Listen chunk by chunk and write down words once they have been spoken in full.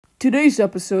Today's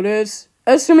episode is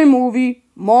SMA movie,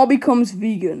 Ma becomes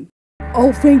vegan.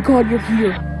 Oh, thank God you're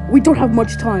here. We don't have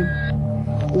much time.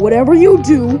 Whatever you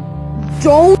do,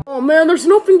 don't... Oh man, there's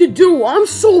nothing to do. I'm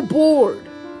so bored.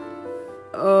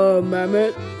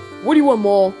 Mammoth. What do you want,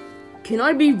 Ma? Can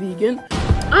I be vegan?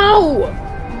 Ow!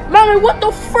 Mammoth, what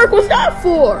the frick was that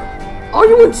for? Are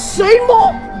you insane,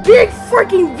 Ma? Big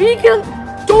freaking vegan?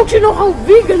 Don't you know how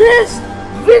vegan is?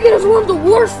 Vegan is one of the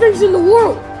worst things in the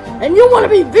world. And you want to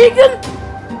be vegan?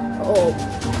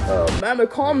 Mama,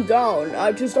 calm down.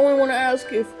 I just only want to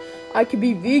ask if I could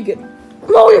be vegan.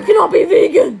 No, you cannot be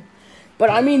vegan!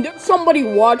 But I mean, there's somebody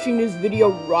watching this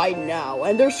video right now,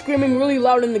 and they're screaming really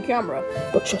loud in the camera.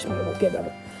 But trust me, I won't get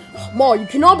that. Ma, you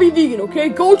cannot be vegan, okay?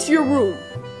 Go to your room.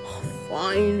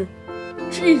 Fine.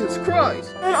 Jesus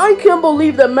Christ. And I can't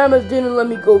believe that Mama didn't let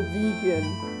me go vegan.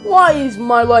 Why is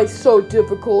my life so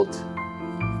difficult?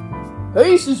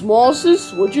 Hey, sis, Ma,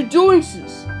 sis, what you doing,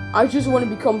 sis? I just want to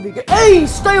become vegan. Hey,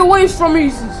 stay away from me,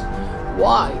 sis.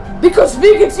 Why? Because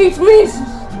vegans eat me, sis.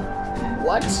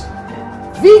 What?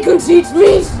 Vegans eat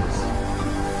me, sis.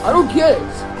 I don't get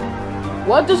it.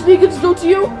 What does vegans do to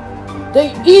you?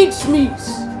 They eat meat.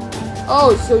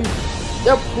 Oh, so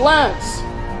they're plants.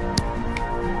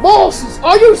 Bosses,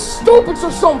 are you stupid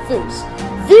or something?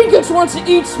 Vegans want to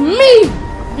eat me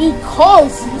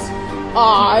because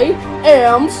I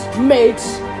am made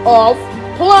of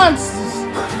plants.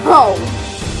 Ow.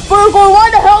 Virgo, why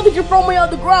the hell did you throw me on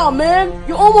the ground, man?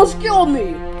 You almost killed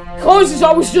me. Cause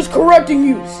I was just correcting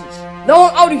you, sis. Now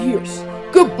I'm out of here, sis.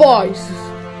 Goodbye, sis.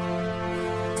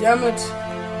 Damn it.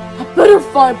 I better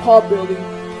find Potbelly.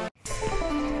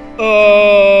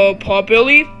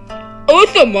 Potbelly? Oh,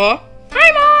 what's up, Ma?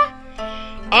 Hi, Ma.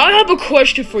 I have a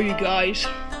question for you guys.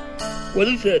 What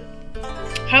is it?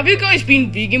 Have you guys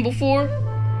been vegan before?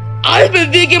 I've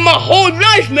been vegan my whole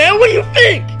life, man. What do you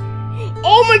think?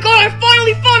 Oh my God, I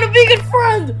finally found a vegan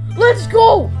friend. Let's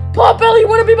go. Potbelly, you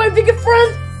want to be my vegan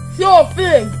friend? Sure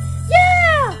thing.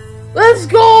 Yeah. Let's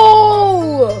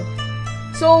go.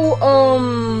 So,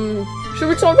 should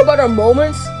we talk about our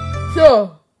moments?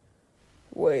 Sure.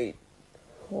 Wait.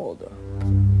 Hold on.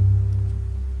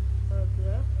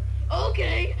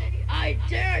 Okay. I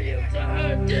dare you to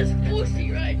hurt this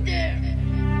pussy right there.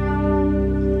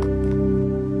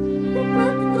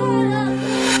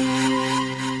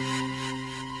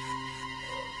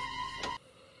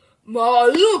 Ma,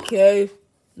 are you okay?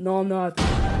 No, I'm not.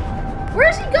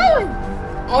 Where's he going?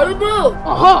 I don't know.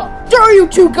 There you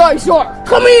two guys are.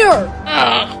 Come here.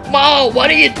 Ma, what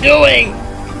are you doing?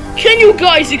 Can you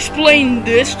guys explain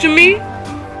this to me?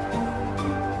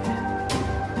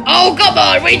 Oh, come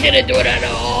on. We didn't do it at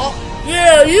all.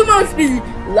 Yeah, you must be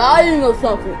lying or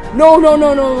something. No.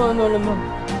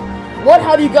 What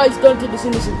have you guys done to this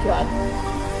innocent cat?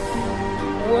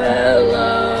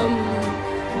 Well,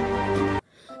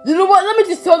 you know what? Let me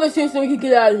just tell this here so we can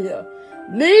get out of here.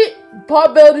 Me,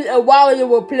 Potbelly, and Wario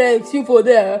were playing Truth or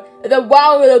Dare, and then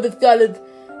Wario decided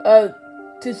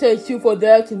to say Truth or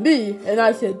Dare to me, and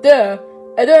I said Dare,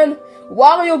 and then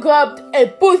Wario grabbed a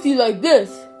pussy like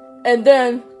this, and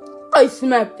then I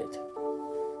smacked it.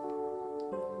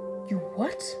 You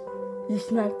what? You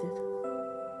smacked it.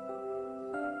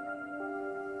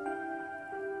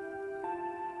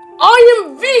 I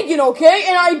am vegan, okay?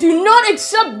 And I do not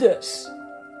accept this.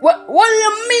 What do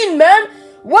you mean, man?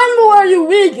 When were you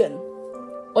vegan?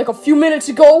 Like a few minutes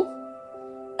ago?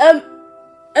 And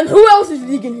who else is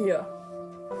vegan here?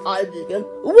 I'm vegan.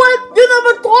 What? You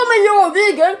never told me you were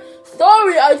vegan.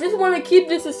 Sorry, I just want to keep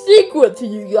this a secret to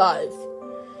you guys.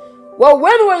 Well,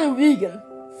 when were you vegan?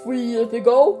 3 years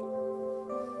ago?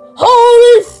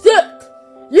 Holy shit!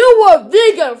 You were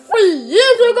vegan 3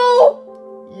 years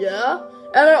ago? Yeah.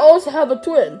 And I also have a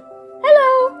twin.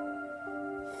 Hello.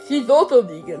 She's also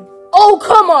vegan. Oh,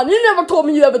 come on. You never told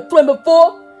me you have a twin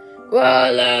before.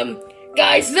 Well,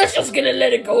 guys, let's just gonna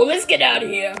let it go. Let's get out of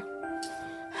here.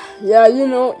 Yeah, you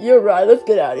know, you're right. Let's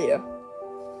get out of here.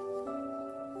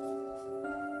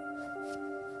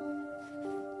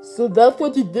 So that's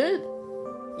what you did?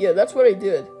 Yeah, that's what I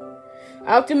did.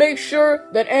 I have to make sure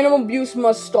that animal abuse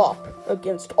must stop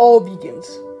against all vegans.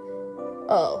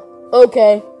 Oh,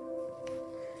 okay.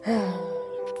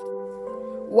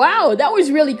 Wow, that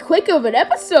was really quick of an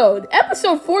episode.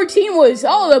 Episode 14 was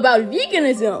all about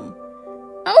veganism.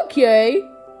 Okay.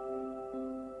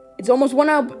 It's almost one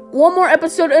more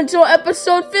episode until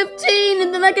episode 15,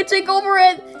 and then I can take over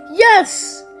it.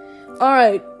 Yes!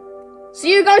 Alright.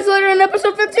 See you guys later in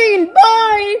episode 15.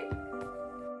 Bye!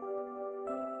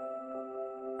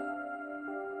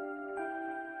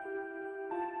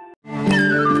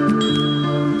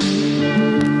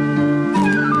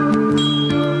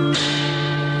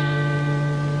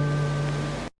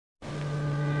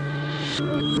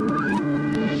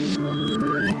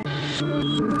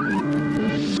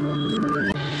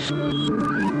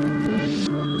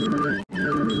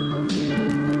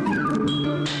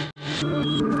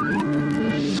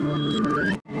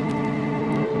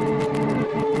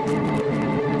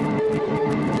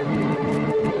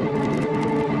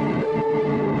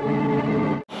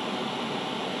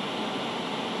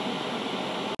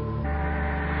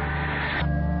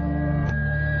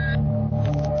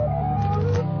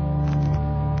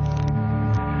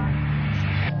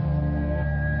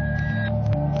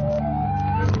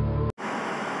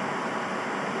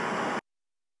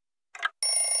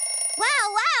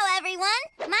 Wow, everyone!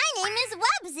 My name is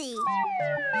Wubsy.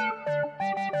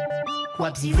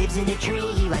 Wubsy lives in a tree,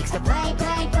 he likes to play.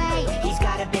 He's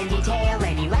got a bendy tail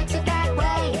and he likes to